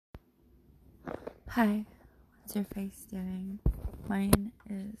Hi, what's your face doing? Mine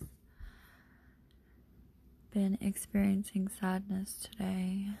is been experiencing sadness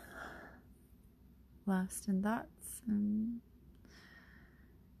today. Lost in thoughts and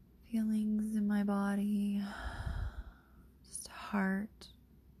feelings in my body. Just heart,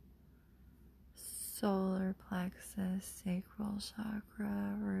 solar plexus, sacral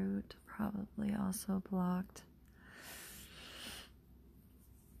chakra, root probably also blocked.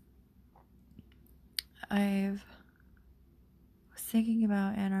 I was thinking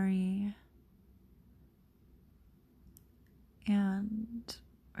about NRE, and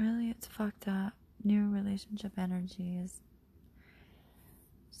really it's fucked up. New relationship energy is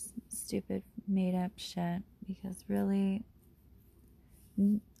stupid made up shit, because really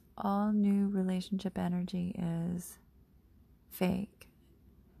all new relationship energy is fake.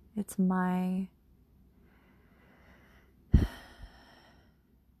 It's my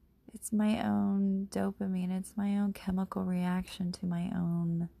own dopamine. It's my own chemical reaction to my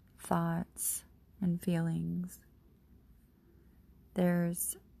own thoughts and feelings.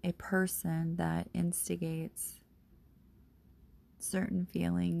 There's a person that instigates certain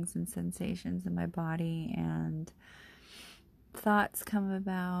feelings and sensations in my body, and thoughts come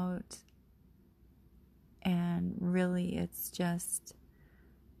about, and really it's just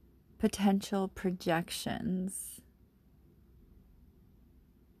potential projections.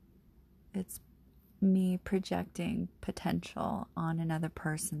 It's me projecting potential on another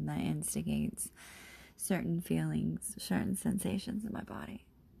person that instigates certain feelings, certain sensations in my body.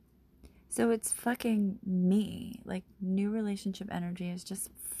 So it's fucking me. Like, new relationship energy is just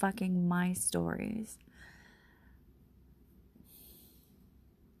fucking my stories.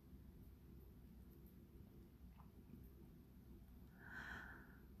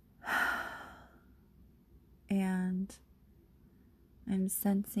 And I'm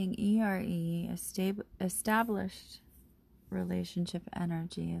sensing ERE, established relationship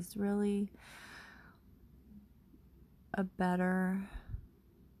energy, is really a better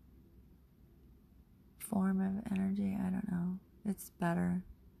form of energy. I don't know. It's better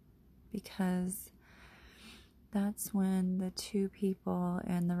because that's when the two people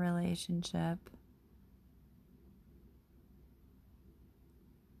in the relationship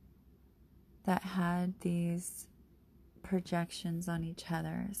that had these projections on each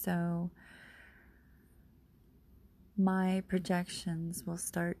other. So my projections will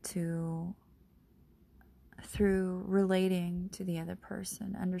start to, through relating to the other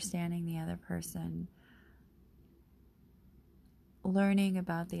person, understanding the other person, learning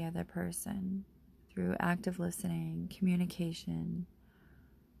about the other person through active listening, communication,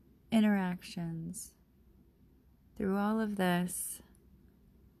 interactions. Through all of this,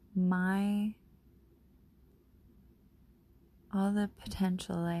 all the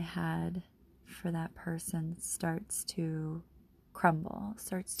potential I had for that person starts to crumble,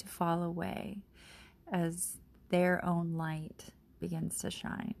 starts to fall away as their own light begins to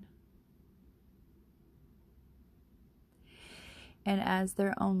shine. And as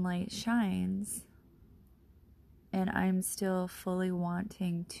their own light shines, and I'm still fully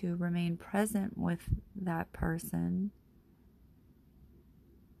wanting to remain present with that person,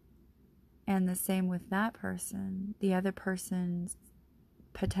 and the same with that person, the other person's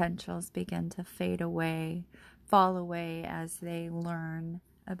potentials begin to fade away, fall away as they learn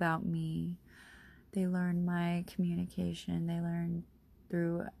about me. They learn my communication. They learn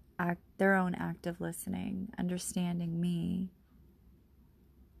through their own active listening, understanding me,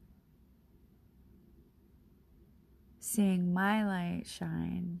 seeing my light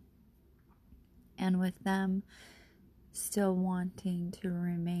shine, and with them still wanting to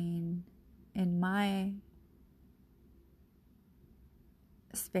remain in my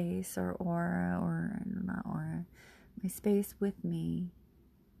space or aura, or not aura, my space with me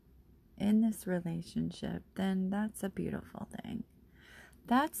in this relationship, then that's a beautiful thing.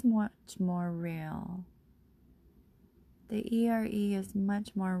 That's much more real. The ERE is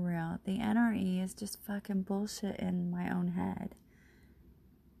much more real. The NRE is just fucking bullshit in my own head.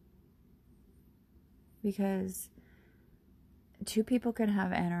 Because two people could have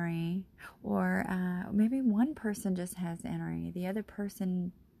NRE, or maybe one person just has NRE. The other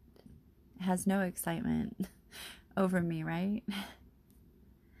person has no excitement over me, right?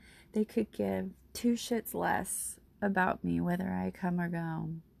 They could give two shits less about me whether I come or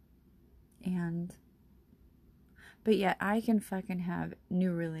go. But yet I can fucking have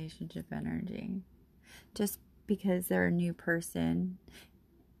new relationship energy just because they're a new person,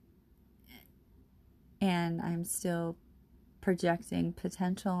 and I'm still projecting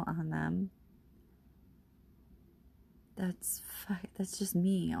potential on them. That's just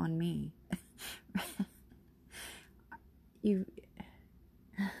me on me. You,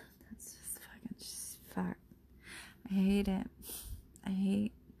 that's just fuck. I hate it. I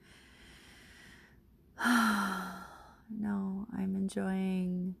hate. No, I'm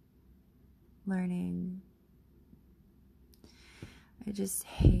enjoying learning. I just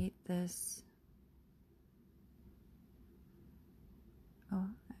hate this. Oh,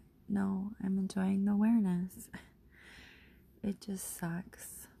 no, I'm enjoying the awareness. It just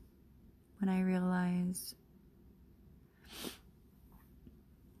sucks when I realize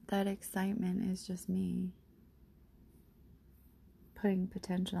that excitement is just me putting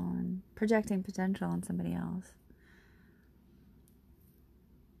potential and projecting potential on somebody else.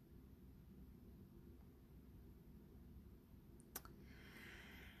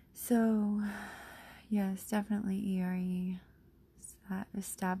 So, yes, definitely ERE, that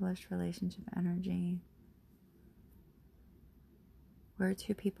established relationship energy where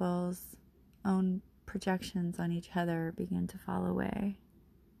two people's own projections on each other begin to fall away,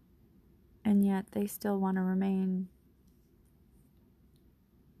 and yet they still want to remain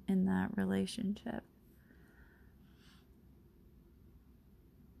in that relationship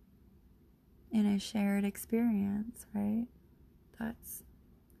in a shared experience, right? That's,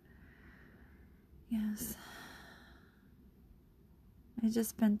 yes. I've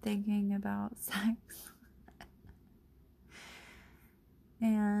just been thinking about sex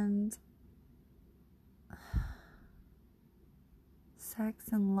and sex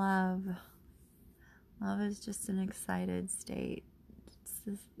and love. Love is just an excited state. It's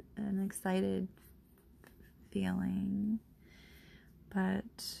just an excited feeling, but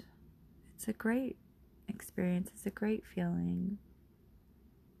it's a great experience. It's a great feeling.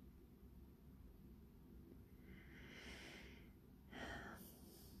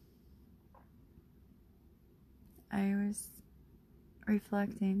 I was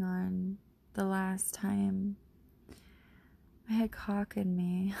reflecting on the last time I had cock in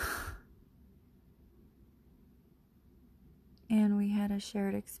me and we had a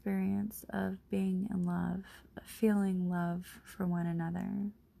shared experience of being in love, of feeling love for one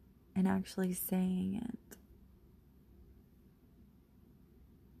another, and actually saying it.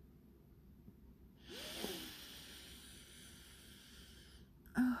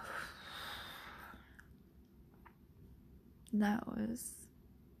 Oh, that was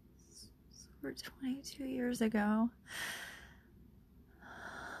over 22 years ago.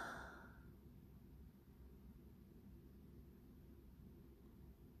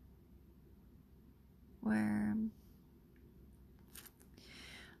 Where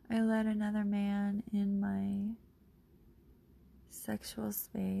I let another man in my sexual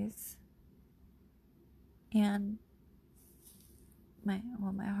space and my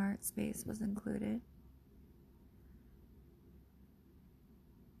heart space was included.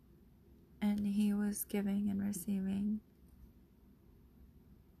 And he was giving and receiving.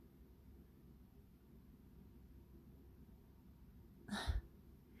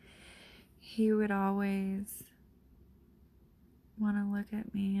 He would always want to look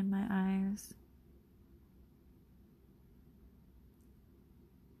at me in my eyes.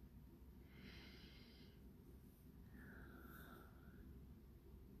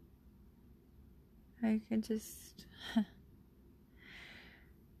 I could just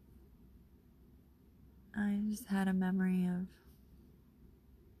I just had a memory of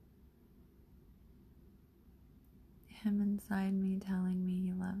him inside me telling me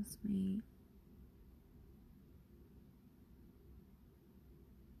he loves me.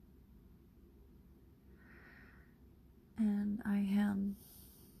 And I him.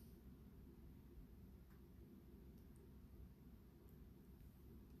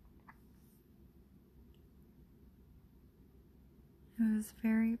 It was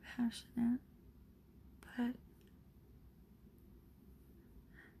very passionate, but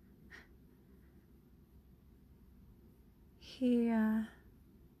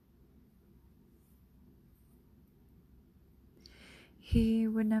he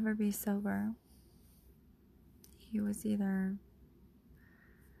would never be sober. He was either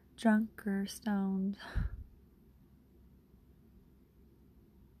drunk or stoned.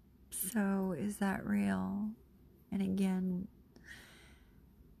 So is that real? And again,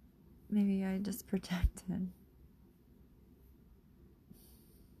 maybe I just projected.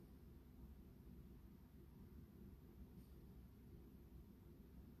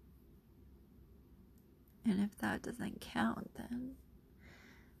 And if that doesn't count, then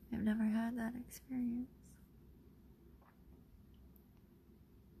I've never had that experience.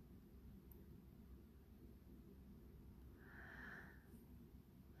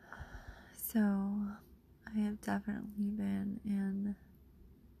 So I have definitely been in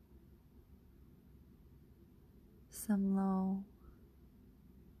I'm low.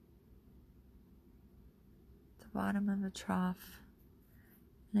 The bottom of a trough,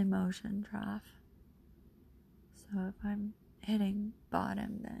 an emotion trough. So if I'm hitting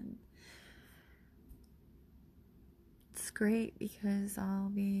bottom, then it's great because I'll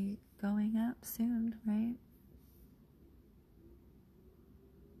be going up soon, right?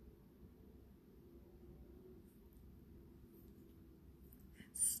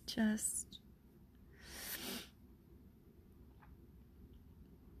 It's just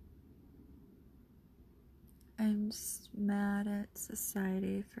I'm just mad at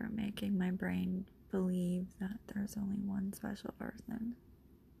society for making my brain believe that there's only one special person.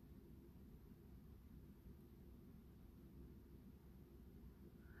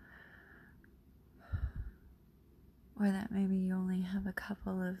 Or that maybe you only have a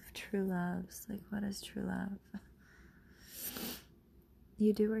couple of true loves. Like, what is true love?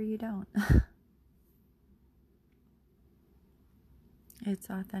 You do or you don't. It's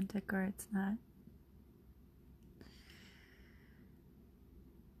authentic or it's not.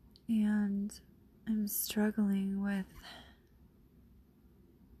 And I'm struggling with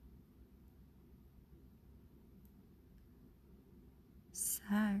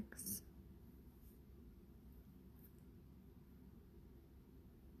sex.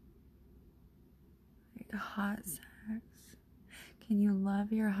 Like hot sex. Can you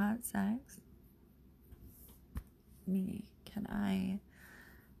love your hot sex? Me. Can I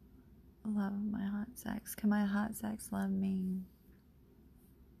love my hot sex? Can my hot sex love me?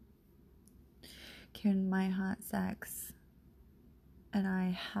 Can my hot sex and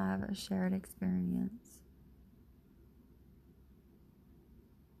I have a shared experience?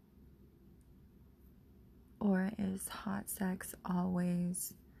 Or is hot sex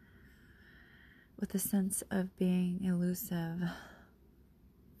always with a sense of being elusive?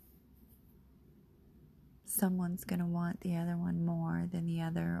 Someone's gonna want the other one more than the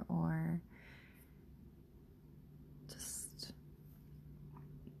other, or just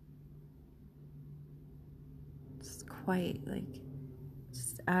quite like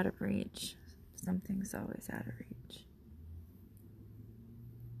just out of reach. Something's always out of reach.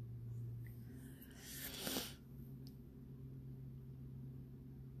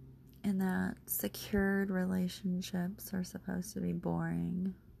 And that secured relationships are supposed to be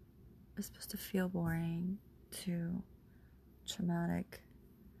boring. They're supposed to feel boring to traumatic,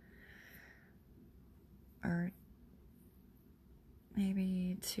 or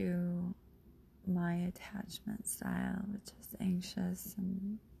maybe to my attachment style, which is anxious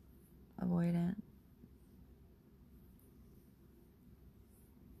and avoidant.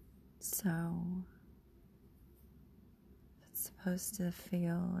 So if it's supposed to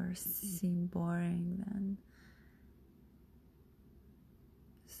feel or seem boring, then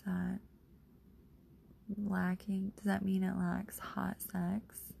is that lacking? Does that mean it lacks hot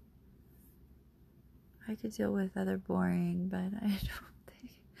sex? I could deal with other boring, but I don't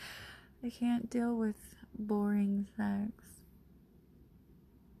think I can't deal with boring sex.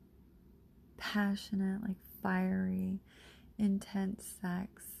 Passionate, like fiery, intense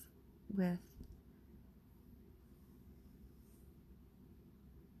sex with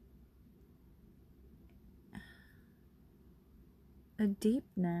a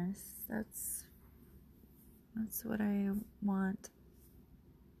deepness. That's what I want.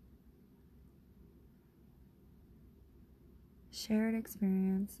 Shared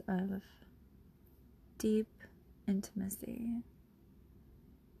experience of deep intimacy.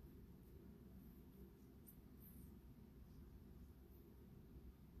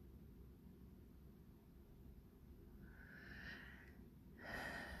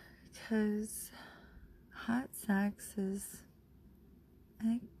 Because hot sex is, I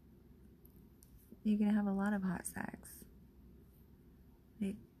think you can have a lot of hot sex.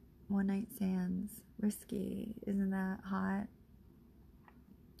 Like one night stands, risky, isn't that hot?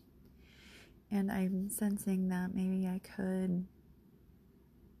 And I'm sensing that maybe I could,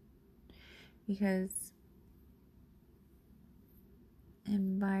 because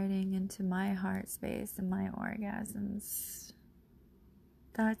inviting into my heart space and my orgasms,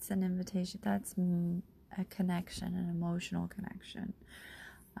 that's an invitation. That's a connection, an emotional connection,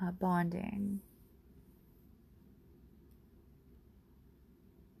 bonding.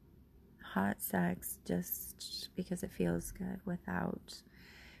 Hot sex just because it feels good without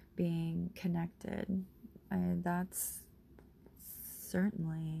being connected. That's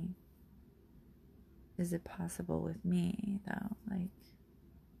certainly, is it possible with me though? Like,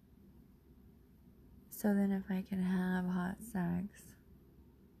 so then if I can have hot sex,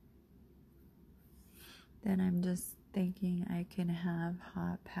 then I'm just thinking I can have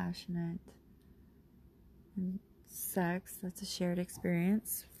hot, passionate, and sex. That's a shared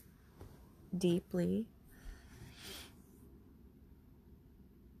experience. Deeply.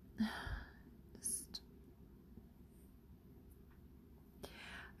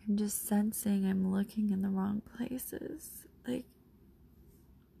 I'm just sensing I'm looking in the wrong places. Like,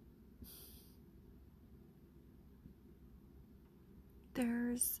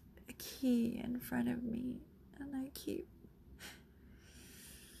 there's a key in front of me, and I keep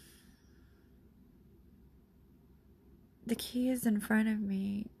the key is in front of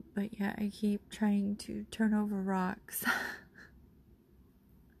me, but yet I keep trying to turn over rocks.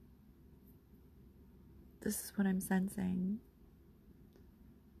 This is what I'm sensing.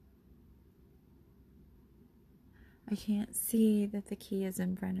 I can't see that the key is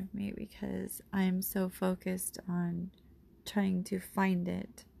in front of me because I'm so focused on trying to find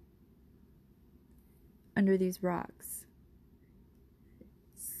it under these rocks.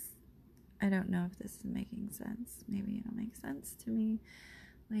 I don't know if this is making sense. Maybe it'll make sense to me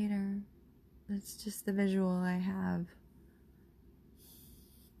later. It's just the visual I have.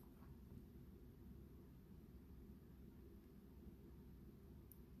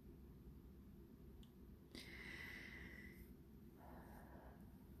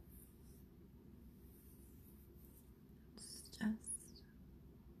 It's just...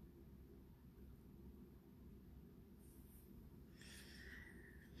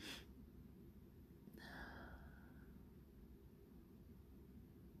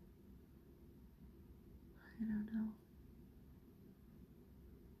 I don't know.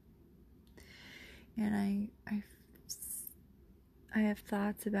 And I have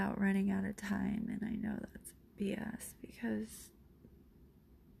thoughts about running out of time, and I know that's BS because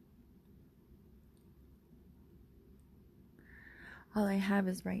all I have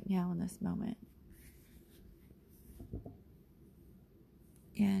is right now in this moment.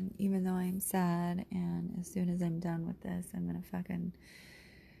 And even though I'm sad, and as soon as I'm done with this, I'm gonna fucking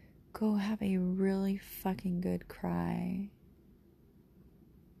go have a really fucking good cry.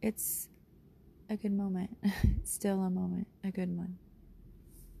 It's a good moment. It's still a moment, a good one.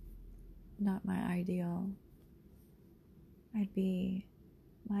 Not my ideal. I'd be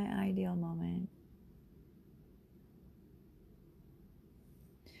my ideal moment.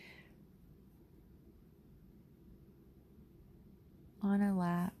 On a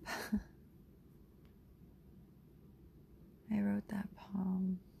lap. I wrote that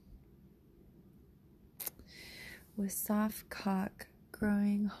poem. With soft cock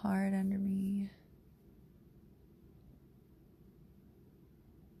growing hard under me,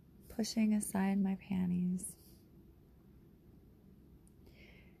 pushing aside my panties,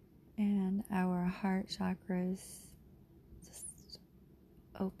 and our heart chakras just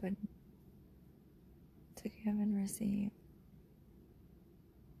open to give and receive.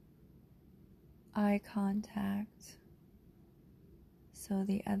 Eye contact, so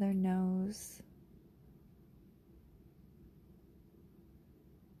the other knows.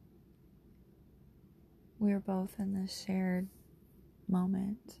 We're both in this shared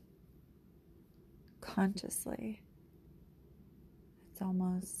moment, consciously. It's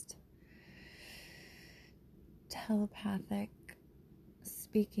almost telepathic,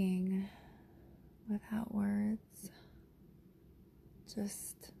 speaking without words,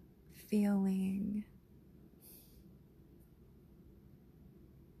 just feeling.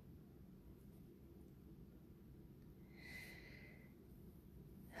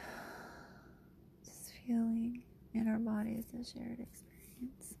 Just feeling in our bodies a shared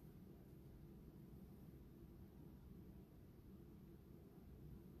experience.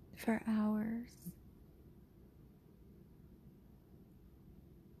 For hours.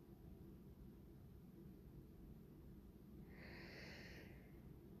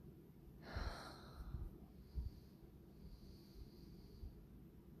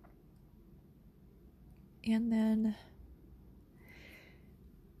 And then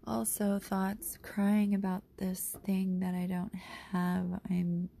also thoughts crying about this thing that I don't have.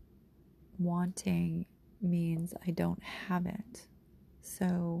 I'm wanting means I don't have it.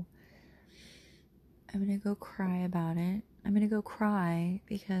 So I'm gonna go cry about it. I'm gonna go cry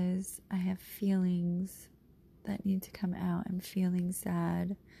because I have feelings that need to come out. I'm feeling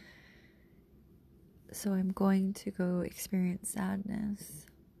sad. So I'm going to go experience sadness.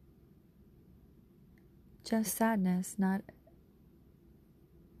 Just sadness, not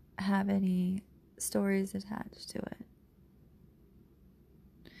have any stories attached to it.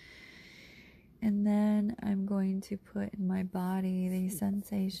 And then I'm going to put in my body these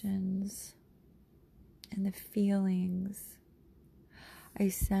sensations and the feelings I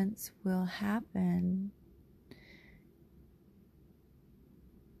sense will happen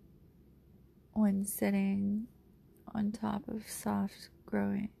when sitting on top of a soft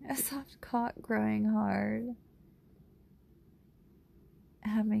cock growing hard.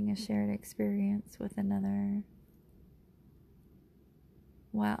 Having a shared experience with another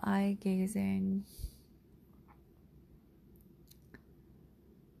while eye gazing.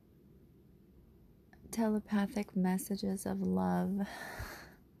 Telepathic messages of love.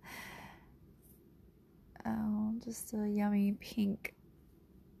 Oh, just a yummy pink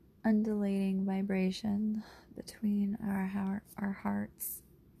undulating vibration between our hearts.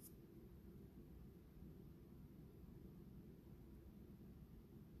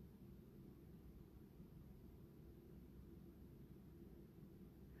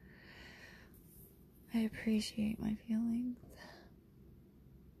 I appreciate my feelings.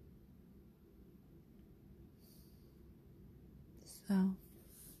 So,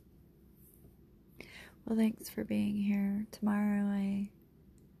 well, thanks for being here. Tomorrow I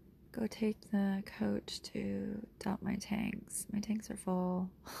go take the coach to dump my tanks. My tanks are full.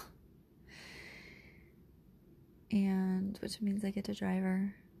 And which means I get to drive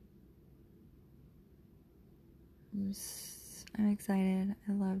her. I'm excited.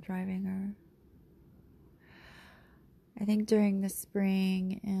 I love driving her. I think during the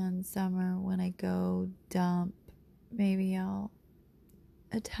spring and summer when I go dump, maybe I'll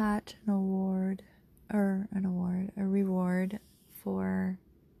attach a reward for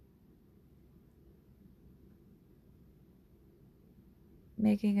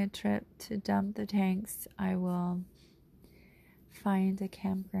making a trip to dump the tanks. I will find a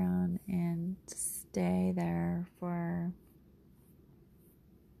campground and stay there for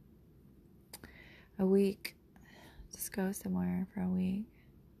a week. Just go somewhere for a week.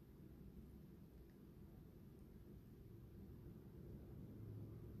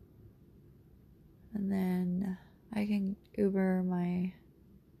 And then I can go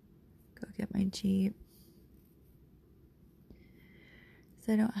get my Jeep. Because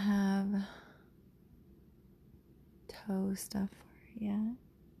I don't have tow stuff for it yet.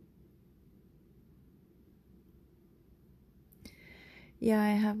 Yeah, I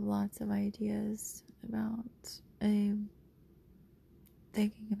have lots of ideas about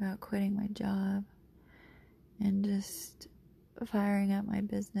thinking about quitting my job and just firing up my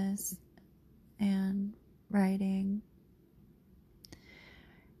business and writing.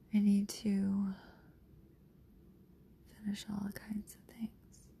 I need to finish all kinds of things.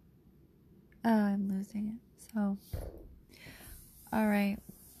 Oh, I'm losing it. So, alright.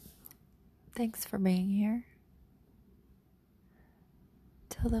 Thanks for being here.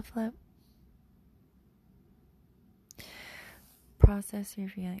 Till the flip. Process your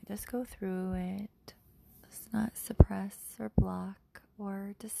feeling. Just go through it. Let's not suppress or block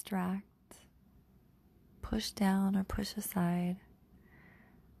or distract. Push down or push aside.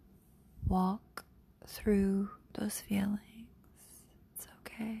 Walk through those feelings. It's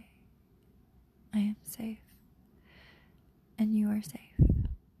okay. I am safe. And you are safe.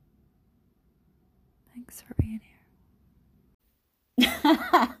 Thanks for being here.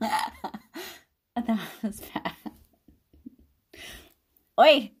 That was bad.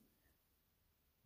 Oi!